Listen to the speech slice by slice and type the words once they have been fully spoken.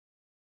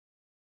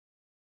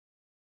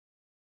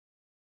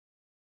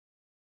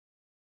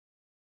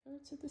her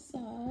to the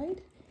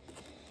side.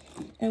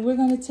 And we're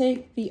going to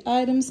take the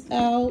items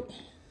out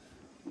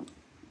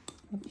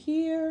up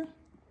here.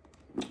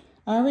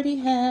 I already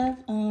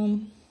have,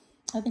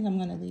 I think I'm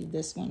going to leave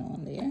this one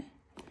on there.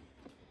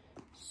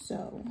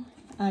 So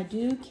I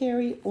do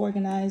carry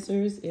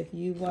organizers. If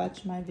you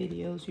watch my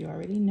videos, you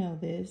already know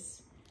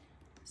this.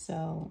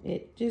 So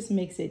it just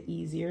makes it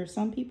easier.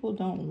 Some people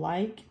don't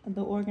like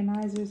the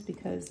organizers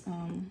because,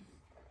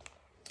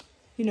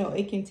 you know,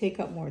 it can take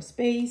up more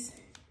space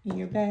in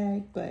your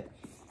bag, but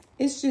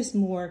it's just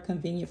more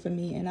convenient for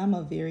me. And I'm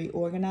a very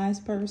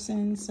organized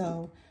person.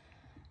 So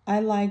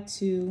I like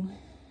to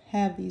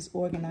have these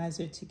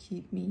organizers to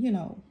keep me, you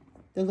know,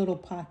 the little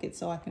pockets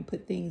so I can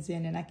put things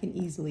in and I can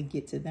easily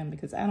get to them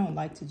because I don't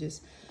like to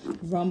just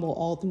rumble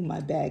all through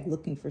my bag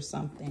looking for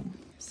something.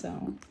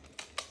 So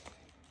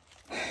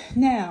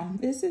now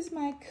this is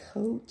my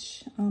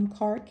Coach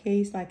card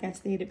case, like I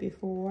stated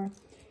before,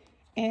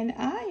 and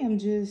I am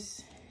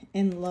just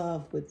in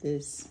love with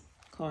this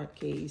card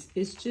case.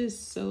 It's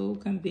just so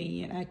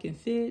convenient. I can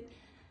fit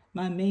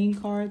my main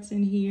cards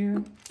in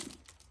here,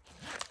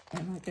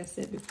 and like I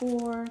said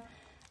before,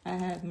 I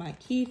have my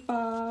key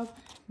fob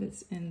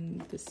that's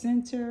in the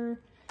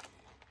center.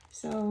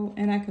 So,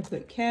 and I can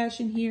put cash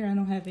in here. I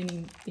don't have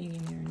anything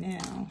in there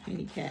now,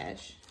 any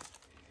cash.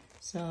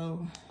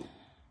 So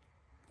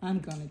I'm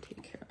gonna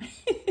take her.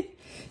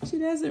 She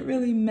doesn't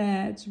really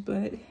match,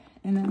 but,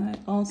 and then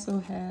I also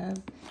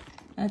have,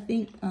 I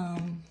think,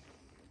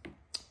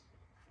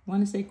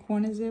 want to say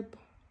corner zip.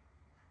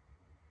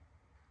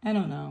 I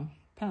don't know,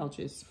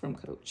 pouches from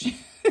Coach.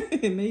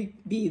 It may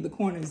be the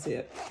corner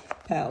zip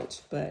pouch,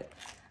 but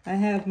I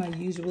have my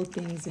usual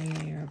things in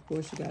there. Of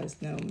course, you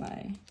guys know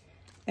my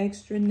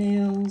extra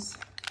nails,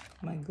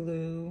 my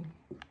glue.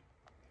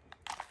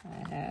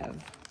 I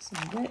have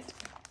some wet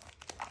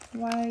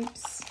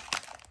wipes.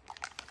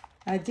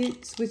 I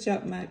did switch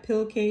up my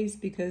pillowcase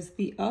because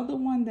the other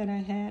one that I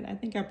had, I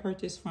think I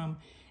purchased from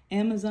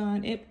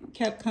Amazon, it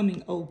kept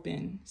coming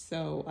open.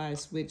 So I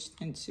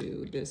switched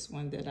into this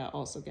one that I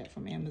also got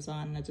from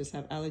Amazon. And I just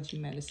have allergy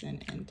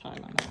medicine and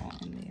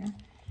Tylenol in there.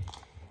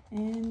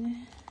 And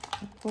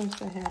of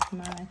course I have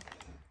my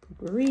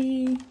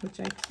potpourri, which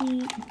I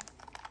keep.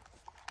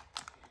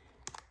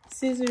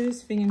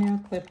 Scissors, fingernail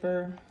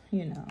clipper,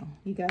 you know,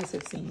 you guys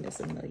have seen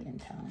this a million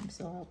times,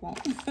 so I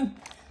won't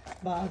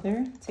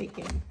bother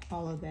taking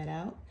all of that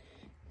out.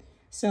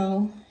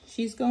 So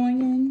she's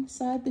going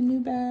inside the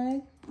new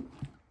bag.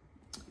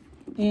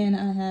 And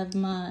I have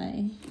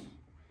my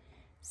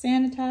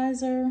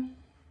sanitizer.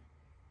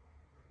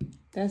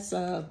 That's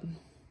a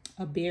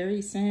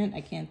berry scent.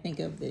 I can't think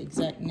of the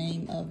exact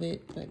name of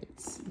it, but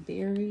it's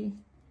berry.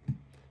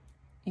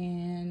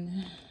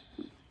 And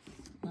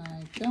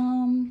my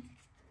gum.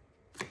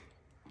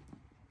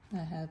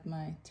 I have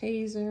my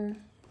taser.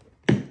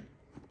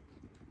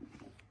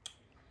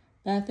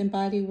 Bath and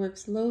Body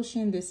Works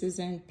lotion. This is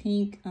in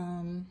pink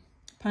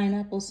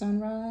Pineapple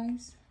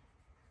Sunrise.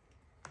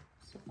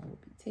 So I will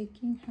be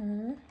taking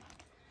her.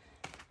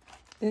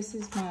 This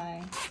is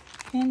my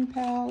pen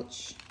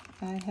pouch.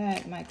 I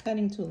had my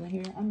cutting tool in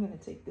here. I'm going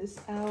to take this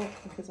out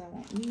because I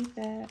won't need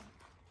that.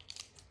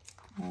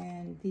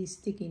 And these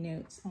sticky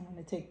notes, I'm going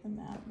to take them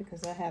out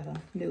because I have a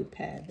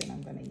notepad that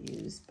I'm going to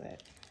use.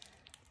 But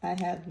I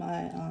have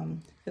my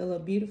Feel a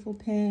Beautiful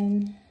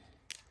pen.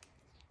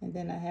 And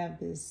then I have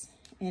this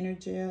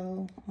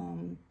Energel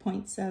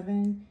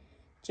 0.7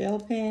 gel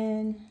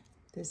pen.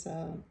 This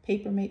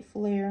Papermate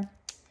Flare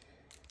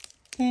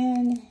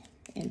pen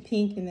in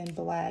pink and then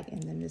black.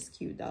 And then this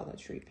cute Dollar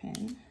Tree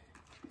pen.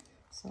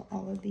 So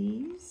all of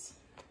these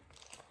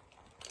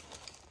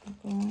are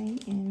going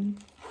in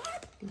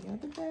the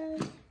other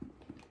bag.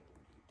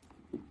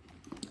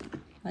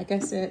 Like I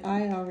said,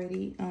 I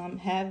already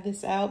have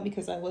this out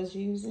because I was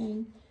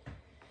using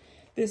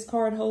this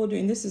card holder,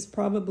 and this is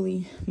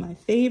probably my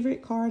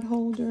favorite card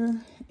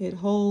holder. It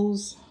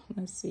holds,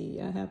 let's see,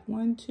 I have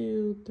 1,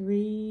 2,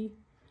 3,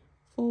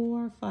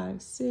 4,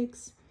 5,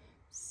 6,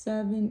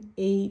 7,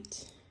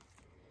 8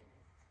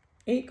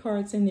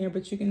 cards in there,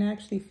 but you can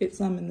actually fit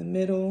some in the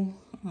middle.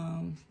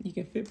 You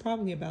can fit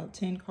probably about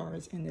 10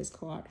 cards in this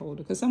card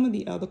holder, because some of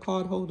the other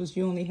card holders,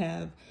 you only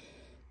have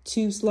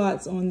 2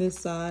 slots on this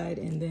side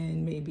and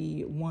then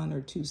maybe 1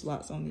 or 2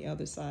 slots on the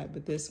other side.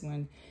 But this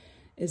one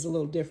is a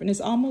little different.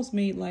 It's almost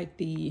made like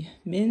the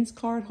men's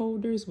card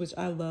holders, which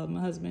I love.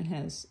 My husband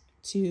has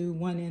 2,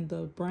 one in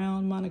the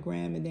brown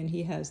monogram, and then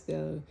he has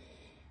the,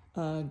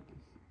 I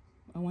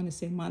want to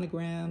say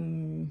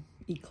monogram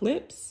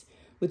Eclipse,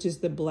 which is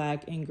the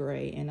black and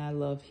gray, and I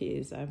love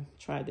his. I've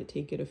tried to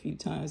take it a few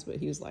times, but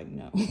he was like,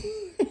 no.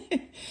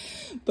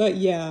 But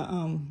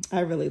yeah,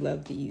 I really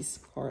love these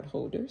card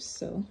holders.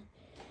 So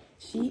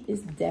she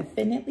is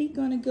definitely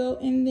gonna go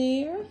in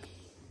there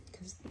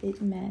because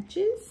it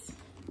matches.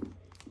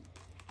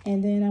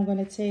 And then I'm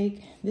gonna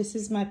take, this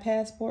is my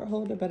passport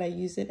holder, but I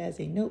use it as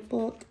a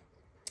notebook.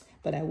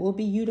 But I will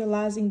be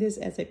utilizing this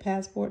as a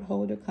passport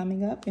holder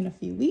coming up in a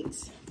few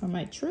weeks for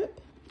my trip.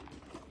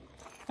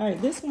 All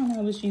right, this one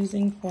I was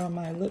using for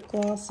my lip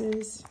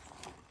glosses.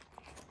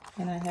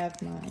 And I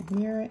have my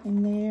mirror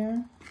in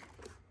there.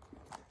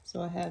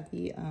 So I have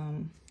the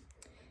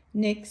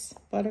NYX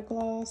Butter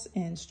Gloss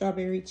and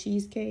Strawberry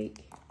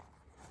Cheesecake.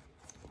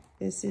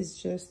 This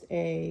is just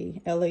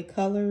a LA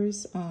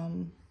Colors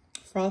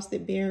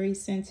Frosted Berry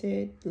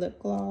Scented Lip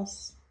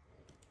Gloss.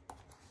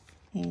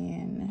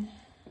 And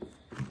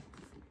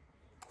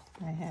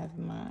I have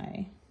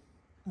my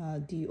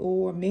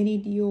Dior,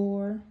 Mini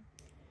Dior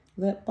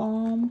Lip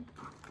Balm.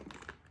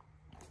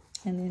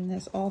 And then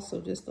there's also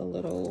just a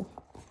little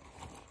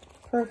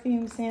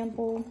perfume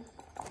sample.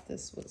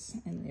 This was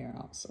in there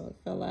also. It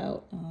fell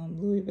out.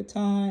 Louis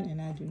Vuitton,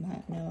 and I do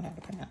not know how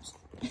to pronounce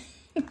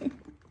it.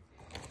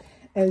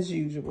 As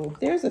usual.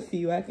 There's a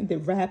few. The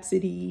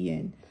Rhapsody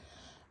and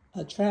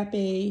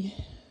Attrape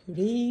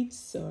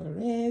Reeves or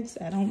Revs.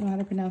 I don't know how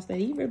to pronounce that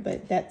either,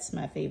 but that's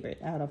my favorite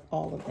out of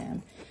all of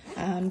them.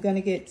 I'm going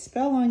to get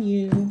Spell on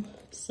You.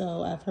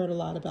 So I've heard a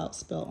lot about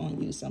Spell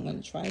on You, so I'm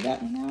going to try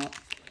that one out.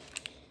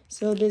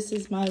 So this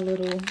is my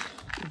little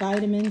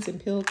vitamins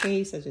and pill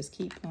case. I just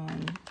keep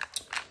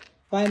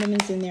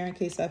vitamins in there in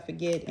case I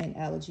forget, and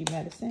allergy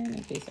medicine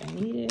in case I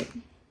need it.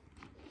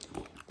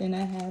 Then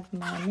I have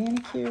my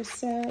manicure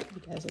set.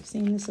 You guys have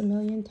seen this a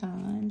million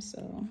times,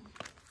 so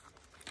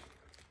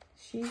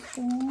she's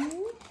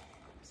going.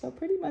 So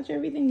pretty much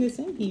everything that's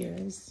in here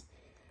is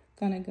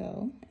gonna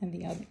go in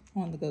the other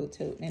OnTheGo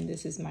tote. And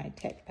this is my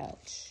tech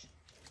pouch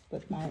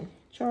with my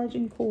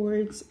charging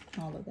cords,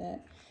 all of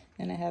that.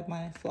 Then I have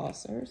my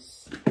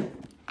flossers.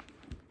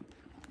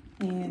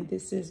 And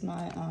this is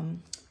my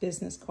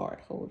business card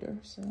holder.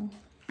 So,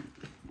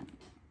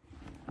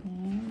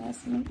 and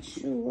let's make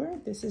sure.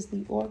 This is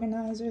the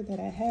organizer that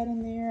I had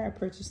in there. I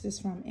purchased this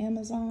from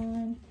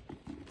Amazon.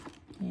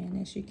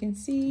 And as you can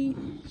see,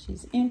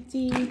 she's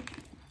empty.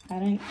 I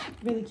didn't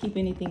really keep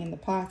anything in the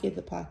pocket.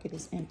 The pocket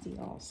is empty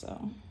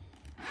also.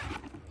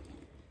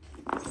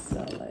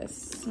 So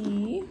let's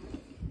see.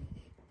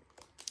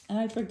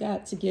 I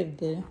forgot to give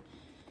the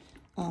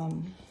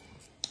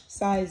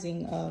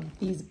sizing of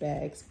these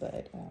bags,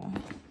 but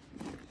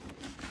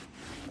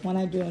when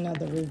I do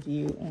another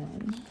review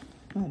on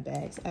my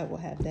bags, I will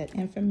have that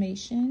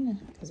information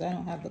because I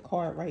don't have the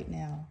card right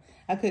now.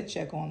 I could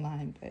check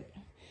online, but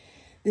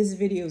this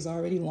video is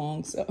already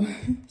long,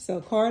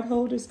 so card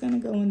holder's gonna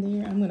go in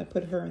there. I'm gonna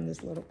put her in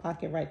this little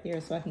pocket right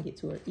there so I can get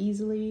to her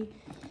easily.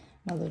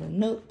 My little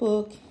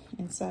notebook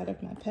inside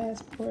of my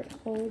passport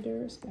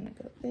holder is gonna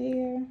go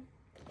there.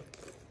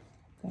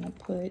 Gonna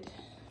put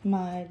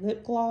my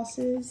lip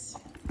glosses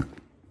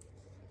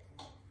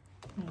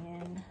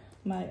and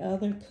my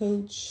other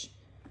Coach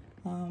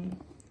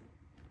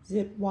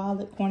zip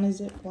wallet, corner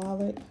zip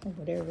wallet, or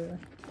whatever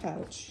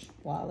pouch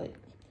wallet.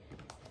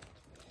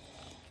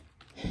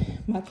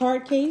 My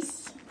card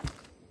case.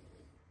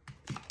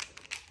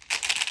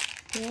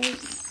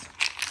 There's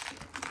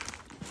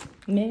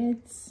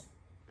meds,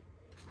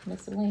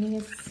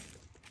 miscellaneous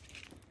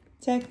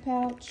tech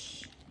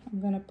pouch.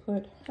 I'm gonna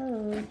put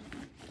her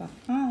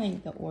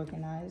behind the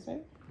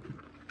organizer.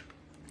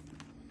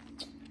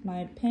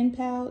 My pen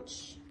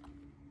pouch.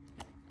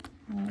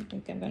 I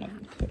think I'm gonna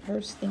put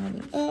her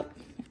standing up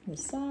on the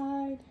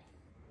side.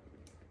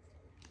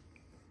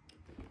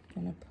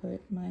 Gonna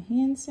put my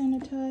hand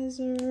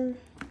sanitizer.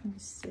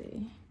 Let's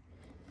see.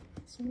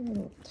 It's a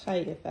little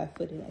tight if I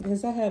put it in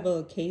because I have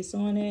a case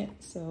on it,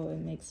 so it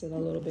makes it a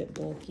little bit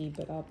bulky,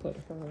 but I'll put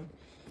her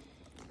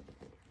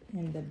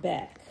in the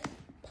back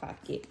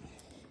pocket.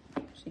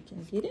 She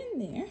can get in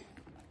there.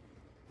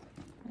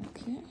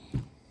 Okay.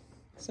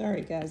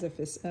 Sorry guys if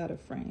it's out of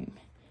frame.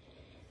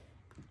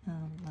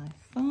 My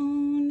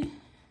phone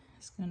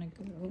is gonna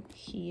go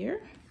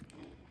here.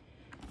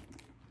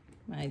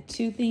 My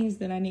two things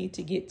that I need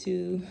to get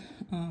to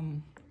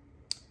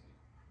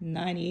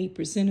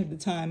 98% of the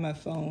time, my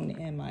phone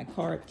and my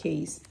card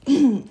case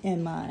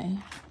and my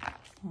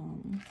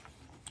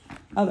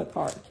other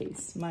card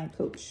case, my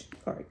Coach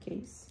card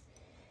case.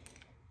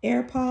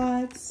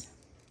 AirPods.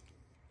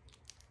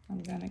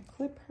 I'm gonna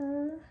clip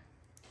her.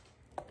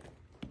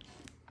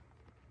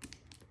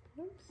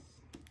 Oops.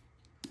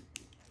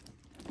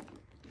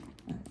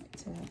 I like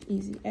to have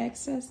easy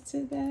access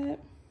to that.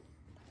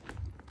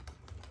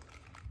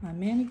 My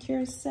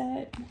manicure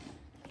set.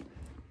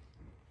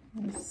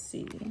 Let's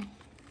see.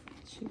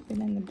 Should fit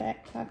in the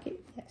back pocket?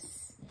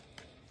 Yes.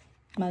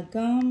 My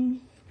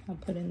gum, I'll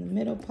put in the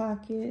middle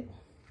pocket.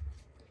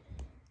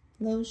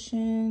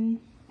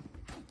 Lotion.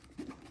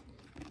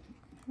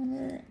 Her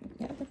in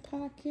the other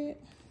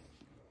pocket.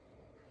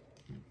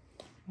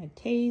 My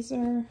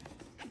taser.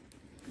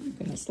 I'm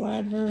gonna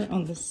slide her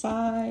on the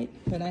side,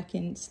 but I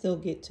can still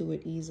get to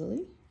it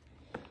easily.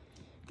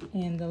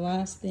 And the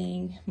last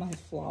thing, my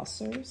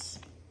flossers,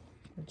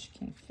 which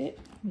can fit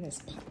in this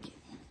pocket.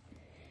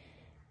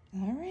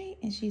 All right,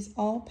 and she's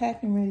all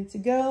packed and ready to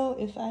go.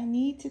 If I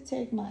need to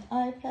take my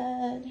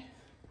iPad,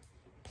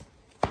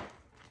 it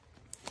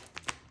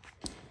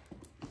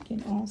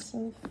can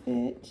also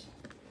fit.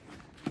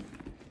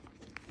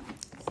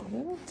 It's a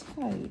little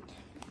tight,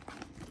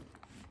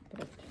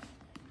 but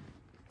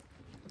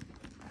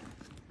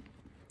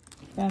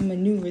if I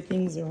maneuver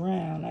things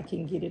around, I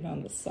can get it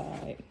on the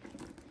side.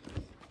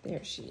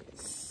 There she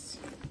is.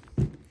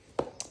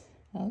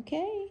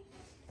 Okay.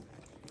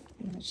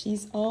 Now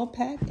she's all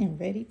packed and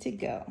ready to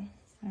go.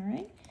 All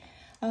right.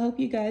 I hope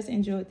you guys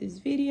enjoyed this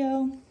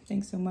video.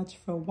 Thanks so much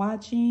for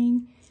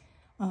watching.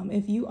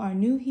 If you are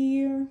new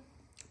here,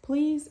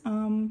 please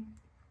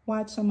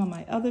watch some of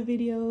my other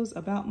videos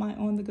about my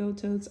on-the-go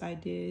totes. I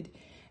did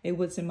a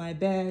what's in my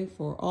bag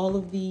for all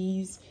of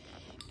these,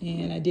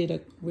 and I did a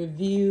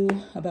review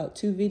about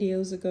 2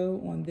 videos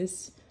ago on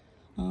this,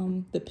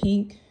 the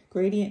pink,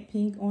 gradient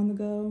pink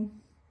on-the-go.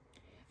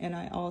 And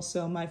I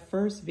also, my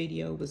first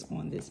video was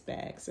on this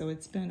bag. So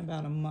it's been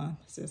about a month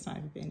since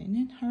I've been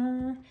in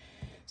her.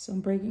 So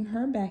I'm breaking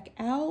her back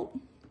out.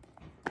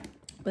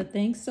 But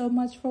thanks so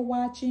much for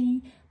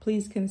watching.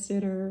 Please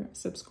consider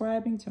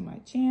subscribing to my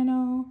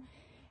channel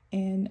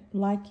and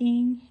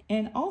liking.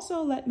 And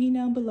also let me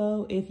know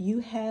below if you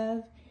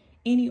have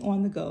any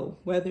on the go,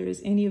 whether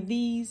it's any of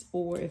these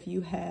or if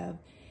you have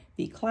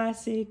the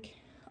classic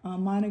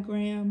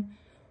monogram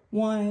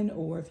one,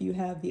 or if you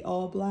have the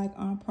all black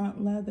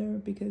empreinte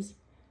leather, because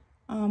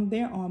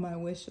they're on my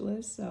wish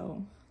list.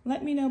 So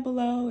let me know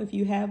below if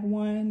you have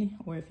one,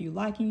 or if you're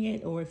liking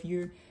it, or if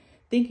you're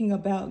thinking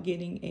about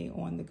getting a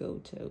on the go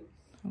tote.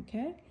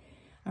 Okay.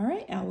 All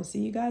right. I will see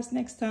you guys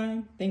next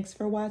time. Thanks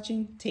for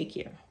watching. Take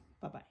care.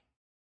 Bye-bye.